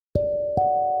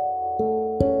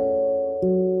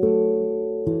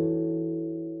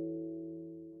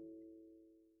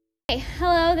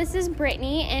this is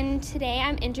Brittany, and today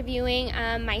I'm interviewing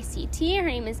my CT. Her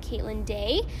name is Caitlin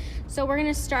Day. So we're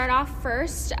going to start off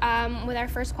first with our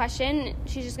first question.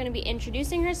 She's just going to be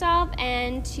introducing herself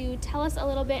and to tell us a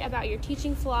little bit about your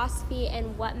teaching philosophy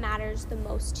and what matters the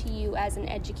most to you as an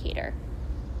educator.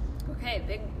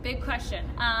 Okay, big question.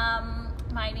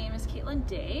 My name is Caitlin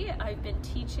Day. I've been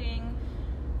teaching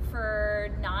for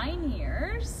 9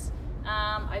 years.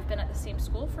 I've been at the same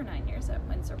school for 9 years at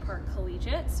Windsor Park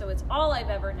Collegiate, so it's all I've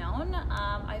ever known.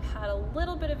 I've had a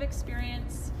little bit of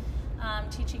experience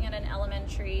teaching at an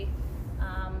elementary,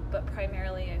 but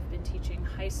primarily I've been teaching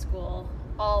high school,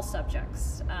 all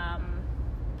subjects.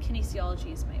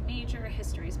 Kinesiology is my major,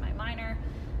 history is my minor,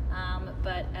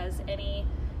 but as any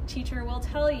teacher will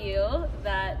tell you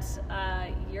that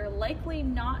you're likely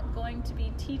not going to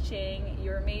be teaching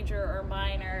your major or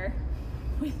minor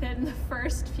within the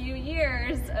first few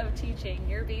years of teaching.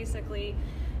 You're basically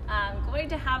going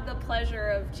to have the pleasure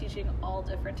of teaching all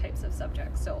different types of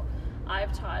subjects. So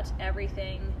I've taught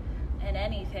everything and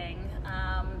anything,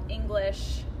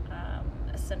 English,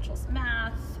 essentials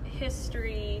math,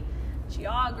 history,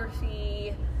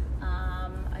 geography.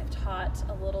 I've taught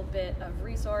a little bit of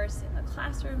resource in the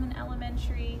classroom in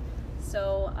elementary.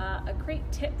 So a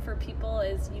great tip for people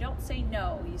is you don't say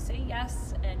no, you say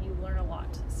yes, and you learn a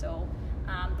lot. So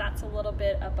that's a little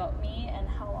bit about me and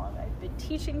how long I've been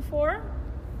teaching for.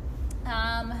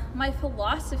 My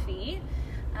philosophy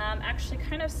actually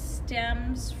kind of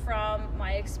stems from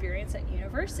my experience at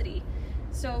university.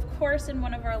 So of course in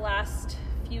one of our last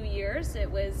few years it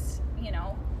was,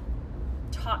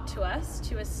 taught to us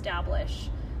to establish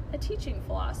a teaching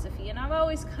philosophy, and I've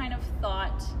always kind of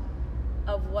thought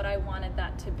of what I wanted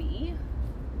that to be.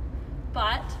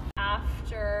 But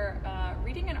after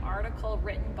reading an article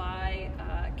written by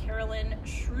Carolyn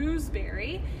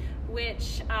Shrewsbury,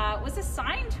 which was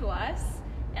assigned to us,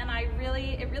 and it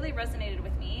really resonated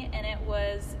with me, and it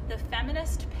was the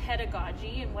feminist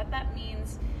pedagogy and what that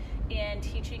means in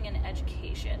teaching and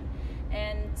education.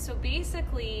 And so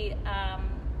basically,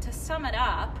 to sum it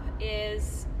up,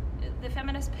 is the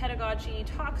feminist pedagogy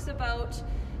talks about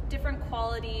different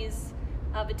qualities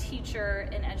of a teacher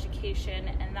in education,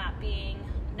 and that being,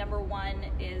 number one,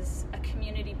 is a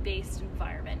community-based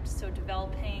environment. So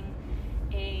developing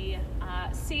a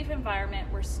safe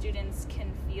environment where students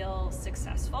can feel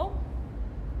successful.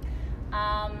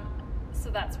 So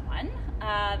that's one.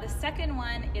 The second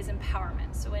one is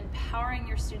empowerment. So empowering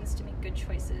your students to make good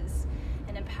choices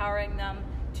and empowering them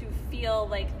to feel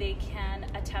like they can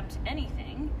attempt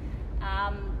anything.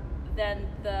 Then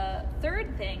the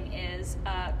third thing is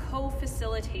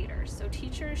co-facilitators. So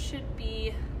teachers should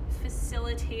be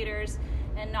facilitators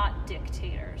and not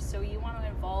dictators. So you want to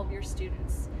involve your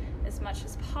students as much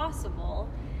as possible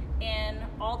in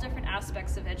all different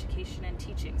aspects of education and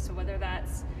teaching. So whether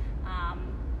that's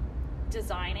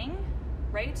designing,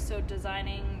 right? So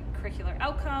designing curricular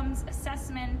outcomes,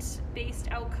 assessment-based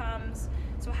outcomes.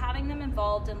 So having them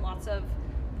involved in lots of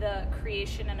the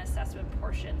creation and assessment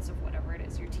portions of whatever it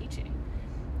is you're teaching.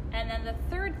 And then the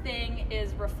third thing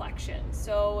is reflection.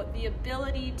 So the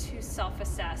ability to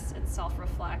self-assess and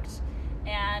self-reflect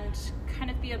and kind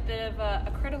of be a bit of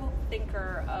a critical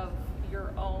thinker of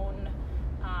your own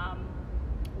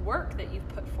work that you've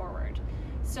put forward.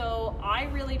 So I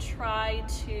really try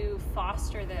to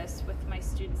foster this with my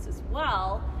students as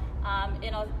well.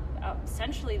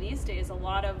 Essentially these days, a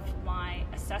lot of my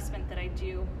assessment that I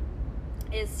do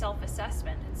is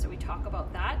self-assessment, and so we talk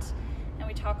about that, and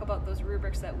we talk about those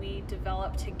rubrics that we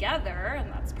develop together,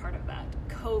 and that's part of that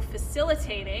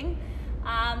co-facilitating.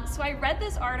 So I read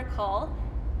this article,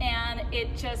 and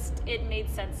it made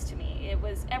sense to me. It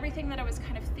was everything that I was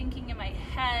kind of thinking in my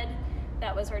head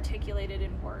that was articulated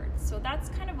in words. So that's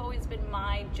kind of always been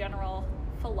my general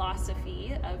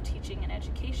philosophy of teaching and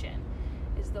education,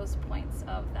 is those points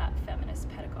of that feminist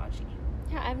pedagogy.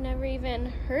 Yeah, I've never even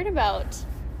heard about.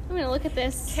 I'm going to look at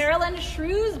this. Carolyn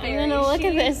Shrewsbury. I'm going to look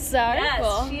at this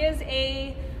article. Yes,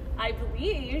 I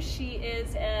believe she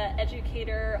is an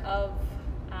educator of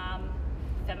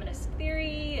feminist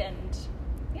theory, and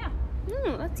yeah.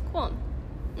 That's cool.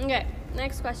 Okay,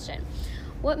 next question.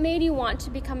 What made you want to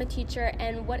become a teacher,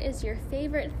 and what is your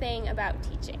favorite thing about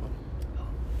teaching?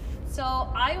 So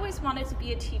I always wanted to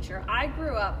be a teacher. I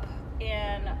grew up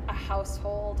in a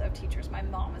household of teachers. My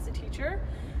mom was a teacher.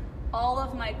 All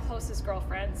of my closest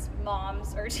girlfriends'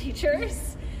 moms are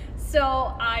teachers.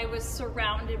 So I was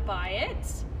surrounded by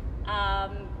it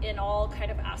in all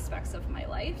kind of aspects of my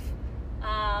life.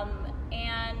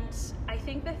 And I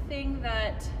think the thing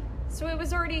so it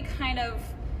was already kind of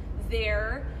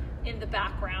there in the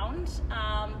background.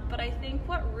 But I think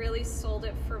what really sold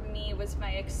it for me was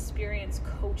my experience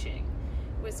coaching.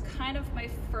 It was kind of my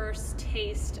first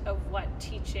taste of what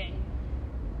teaching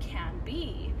can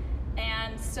be.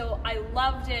 And so I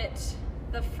loved it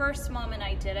the first moment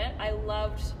I did it. I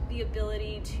loved the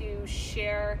ability to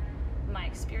share my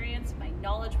experience, my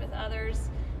knowledge with others.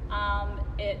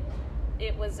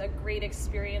 It was a great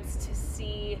experience to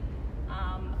see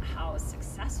how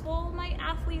successful my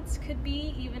athletes could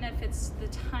be, even if it's the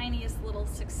tiniest little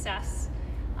success.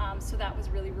 So that was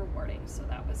really rewarding. So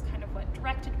that was kind of what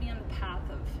directed me on the path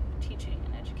of teaching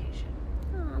and education.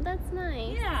 Oh, that's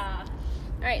nice. Yeah.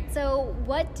 All right, so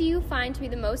what do you find to be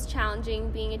the most challenging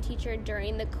being a teacher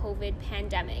during the COVID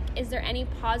pandemic? Is there any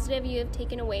positive you have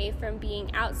taken away from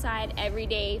being outside every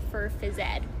day for phys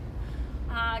ed?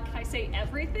 Can I say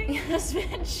everything has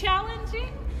been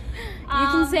challenging? You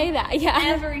can say that, yeah.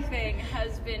 Everything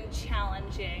has been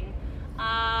challenging.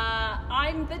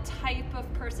 I'm the type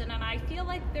of person, and I feel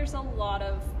like there's a lot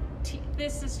of,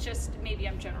 this is just, maybe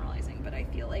I'm generalizing, but I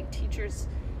feel like teachers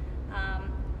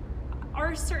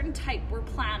are a certain type. We're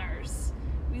planners.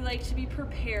 We like to be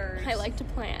prepared. I like to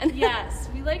plan. Yes,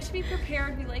 we like to be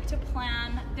prepared. We like to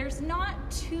plan. There's not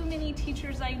too many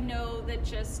teachers I know that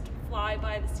just fly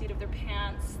by the seat of their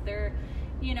pants.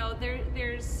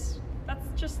 That's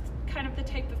just kind of the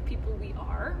type of people we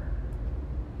are,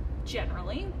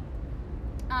 generally.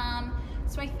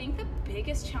 So I think the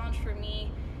biggest challenge for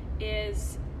me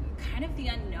is kind of the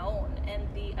unknown and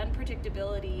the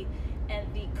unpredictability and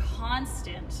the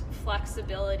constant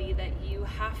flexibility that you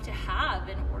have to have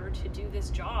in order to do this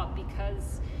job,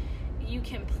 because you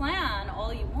can plan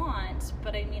all you want,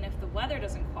 but I mean, if the weather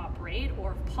doesn't cooperate,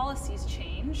 or if policies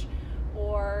change,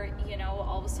 or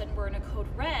all of a sudden we're in a code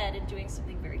red and doing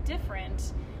something very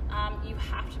different, you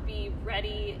have to be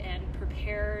ready and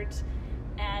prepared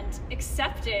and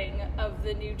accepting of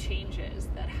the new changes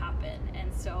that happen.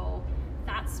 And so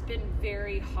that's been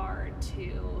very hard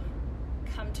to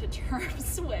come to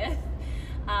terms with,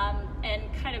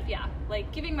 and kind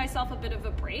of, giving myself a bit of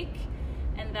a break,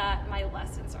 and that my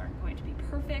lessons aren't going to be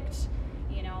perfect.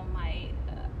 My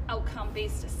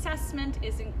outcome-based assessment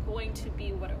isn't going to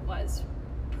be what it was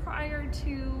prior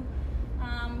to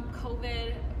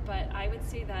COVID, but I would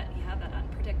say that, that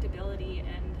unpredictability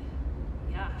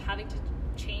and having to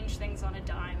change things on a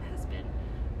dime has been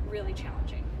really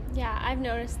challenging. Yeah, I've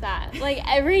noticed that.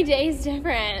 Every day is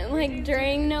different.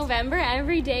 During November,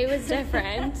 every day was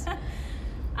different.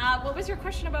 What was your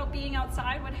question about being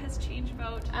outside? What has changed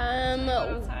about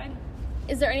outside?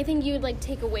 Is there anything you would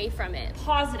take away from it?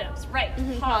 Positives, right.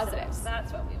 Mm-hmm, positives.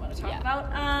 That's what we want to talk about.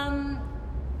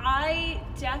 I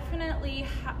definitely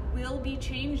will be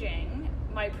changing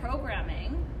my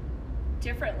programming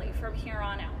differently from here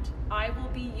on out. I will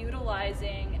be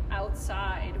utilizing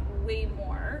outside way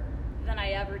more than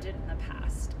I ever did in the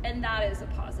past, and that is a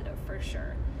positive for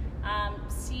sure.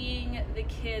 Seeing the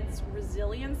kids'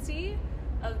 resiliency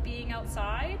of being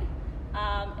outside,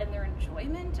 and their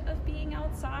enjoyment of being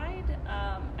outside,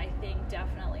 I think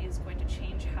definitely is going to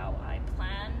change how I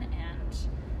plan and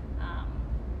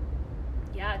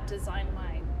design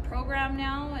my program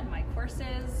now and my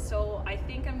courses. So I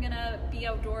think I'm gonna be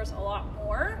outdoors a lot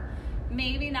more,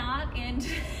 maybe not in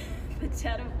the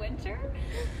dead of winter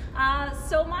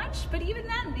so much, but even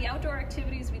then, the outdoor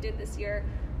activities we did this year,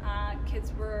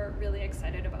 kids were really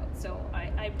excited about. So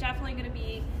I'm definitely going to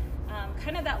be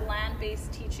kind of that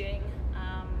land-based teaching.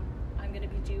 I'm going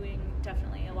to be doing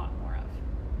definitely a lot more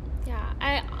of.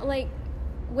 Yeah,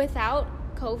 without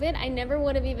COVID, I never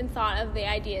would have even thought of the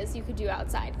ideas you could do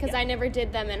outside, because I never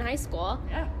did them in high school.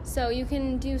 Yeah. So you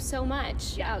can do so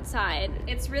much outside.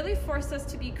 It's really forced us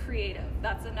to be creative.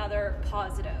 That's another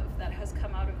positive that has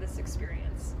come out of this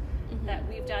experience. Mm-hmm. That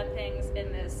we've done things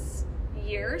in this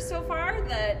year so far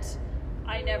that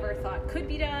I never thought could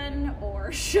be done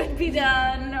or should be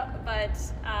done, but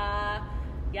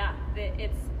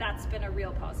that's been a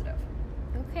real positive.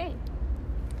 Okay.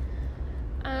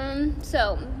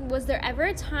 So was there ever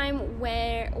a time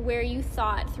where you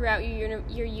thought throughout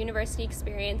your university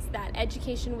experience that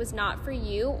education was not for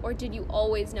you, or did you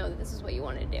always know that this is what you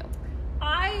wanted to do?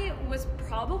 I was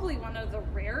probably one of the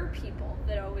rare people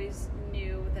that always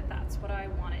knew that that's what I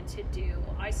wanted to do.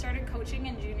 I started coaching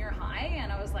in junior high,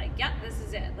 and I was like, this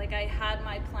is it. I had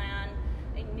my plan.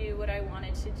 I knew what I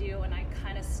wanted to do, and I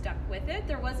kind of stuck with it.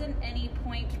 There wasn't any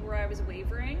point where I was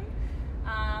wavering.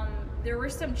 There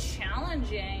were some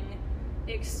challenging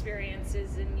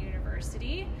experiences in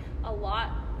university, a lot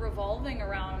revolving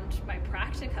around my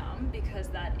practicum, because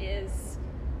that is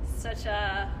such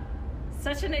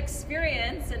an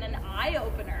experience and an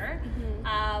eye-opener.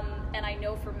 Mm-hmm. And I know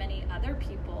know for many other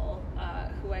people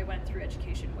who I went through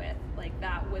education with, like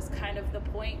that was kind of the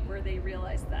point where they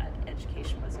realized that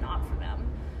education was not for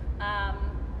them.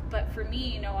 But for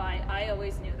me, I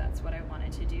always knew that's what I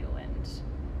wanted to do, and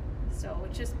so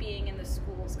just being in the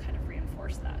schools kind of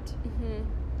reinforced that. Mm-hmm.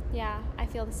 Yeah, I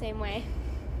feel the same way.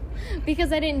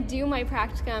 Because I didn't do my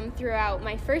practicum throughout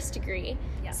my first degree.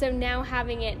 Yeah. So now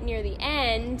having it near the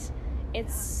end,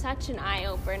 it's such an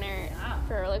eye-opener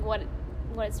for like what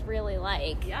it's really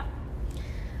like. Yeah.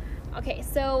 Okay,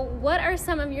 so what are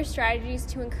some of your strategies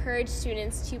to encourage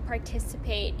students to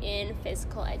participate in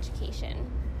physical education?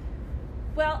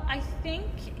 Well, I think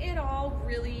it all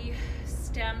really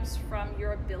stems from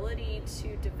your ability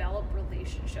to develop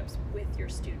relationships with your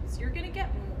students. You're going to get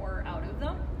more out of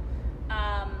them,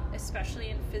 especially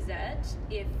in phys ed,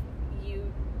 if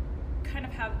you kind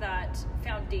of have that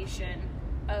foundation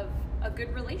of a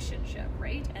good relationship,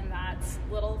 right? And that's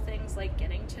little things like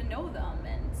getting to know them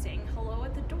and saying hello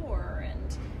at the door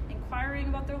and inquiring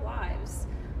about their lives,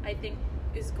 I think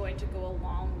is going to go a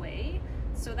long way.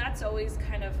 So that's always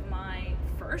kind of my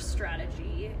first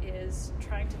strategy, is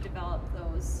trying to develop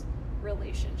those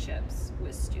relationships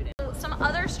with students. So some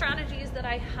other strategies that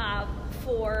I have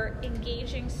for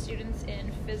engaging students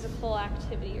in physical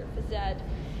activity or phys ed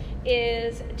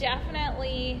is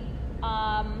definitely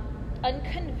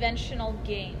unconventional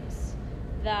games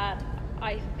that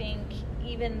I think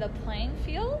even the playing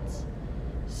field.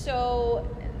 So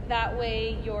that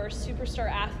way your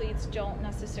superstar athletes don't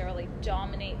necessarily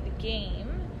dominate the game,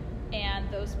 and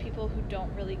those people who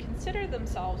don't really consider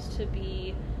themselves to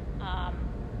be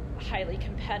highly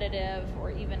competitive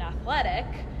or even athletic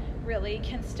really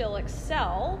can still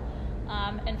excel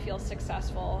and feel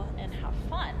successful and have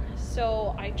fun.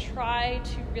 So I try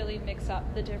to really mix up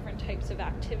the different types of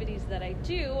activities that I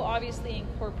do, obviously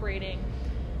incorporating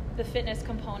the fitness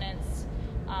components,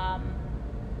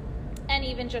 and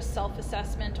even just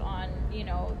self-assessment on,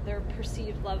 their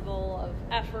perceived level of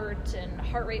effort and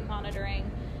heart rate monitoring.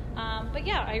 But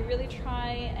yeah, I really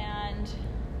try and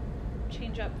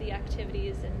change up the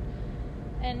activities,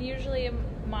 and usually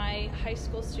my high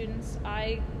school students,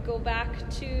 I go back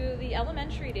to the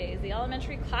elementary days, the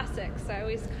elementary classics. I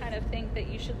always kind of think that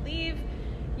you should leave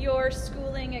your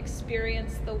schooling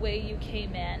experience the way you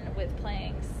came in, with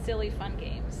playing silly fun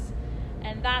games.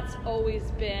 And that's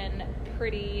always been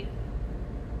pretty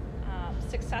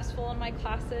successful in my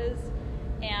classes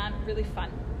and really fun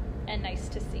and nice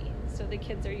to see. So the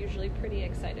kids are usually pretty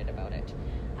excited about it.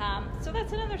 So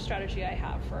that's another strategy I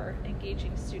have for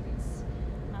engaging students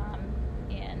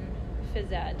in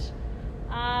phys ed.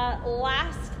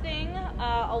 Last thing,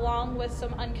 along with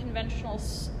some unconventional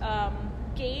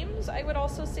games, I would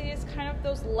also say is kind of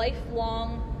those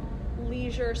lifelong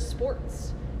leisure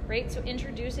sports, right? So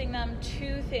introducing them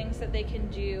to things that they can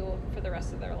do for the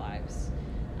rest of their lives.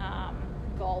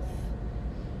 Golf,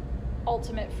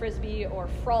 ultimate frisbee, or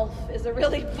frolf is a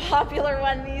really popular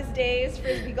one these days,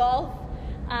 frisbee golf,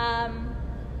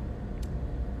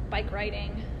 bike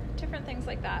riding, different things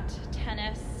like that,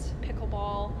 tennis,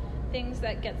 pickleball, things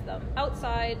that gets them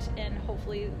outside and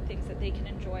hopefully things that they can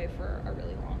enjoy for a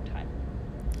really long time.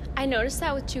 I noticed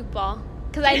that with juke ball,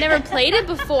 because I never played it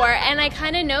before, and I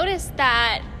kind of noticed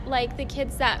that like the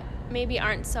kids that maybe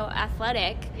aren't so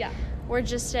athletic were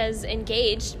just as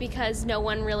engaged because no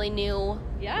one really knew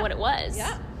what it was.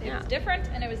 Yeah, it was different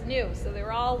and it was new, so they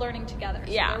were all learning together.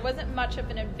 So there wasn't much of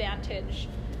an advantage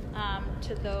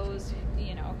to those,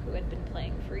 who had been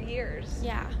playing for years.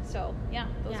 Yeah. So,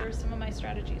 those are some of my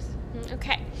strategies.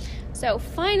 Okay. So,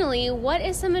 finally, what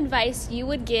is some advice you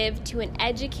would give to an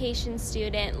education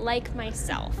student like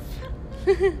myself?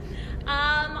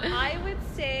 I would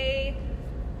say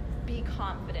be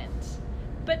confident,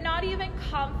 but not even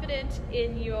confident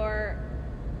in your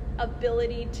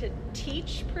ability to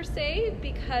teach per se,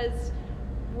 because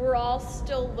we're all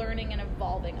still learning and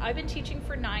evolving. I've been teaching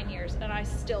for 9 years and I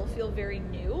still feel very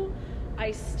new.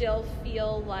 I still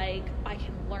feel like I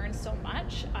can learn so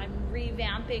much. I'm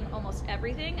revamping almost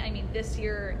everything. I mean, this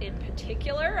year in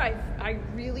particular, I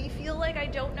really feel like I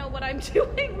don't know what I'm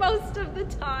doing most of the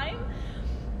time,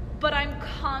 but I'm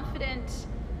confident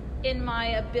in my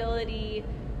ability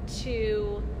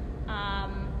to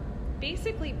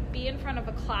basically be in front of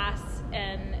a class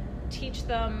and teach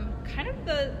them kind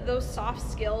of those soft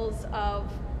skills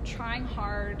of trying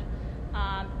hard,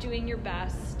 doing your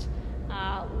best,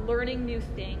 learning new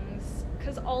things,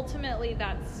 because ultimately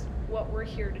that's what we're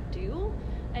here to do.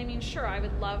 I mean, sure, I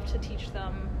would love to teach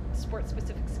them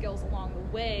sport-specific skills along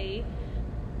the way,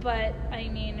 but I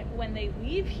mean, when they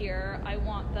leave here, I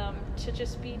want them to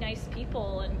just be nice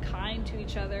people and kind to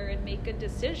each other and make good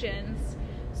decisions,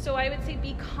 So I would say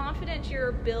be confident in your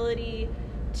ability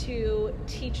to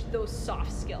teach those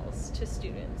soft skills to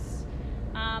students.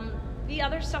 The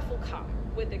other stuff will come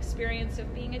with experience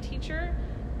of being a teacher,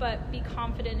 but be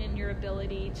confident in your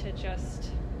ability to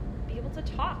just be able to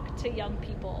talk to young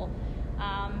people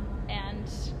and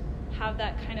have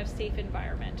that kind of safe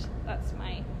environment. That's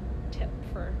my tip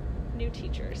for new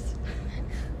teachers.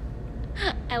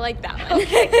 I like that one.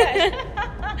 Okay,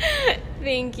 good.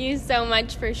 Thank you so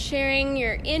much for sharing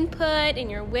your input and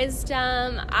your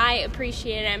wisdom. I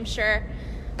appreciate it. I'm sure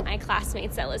my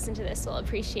classmates that listen to this will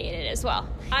appreciate it as well.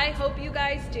 I hope you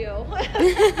guys do.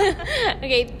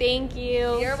 Okay, thank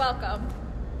you. You're welcome.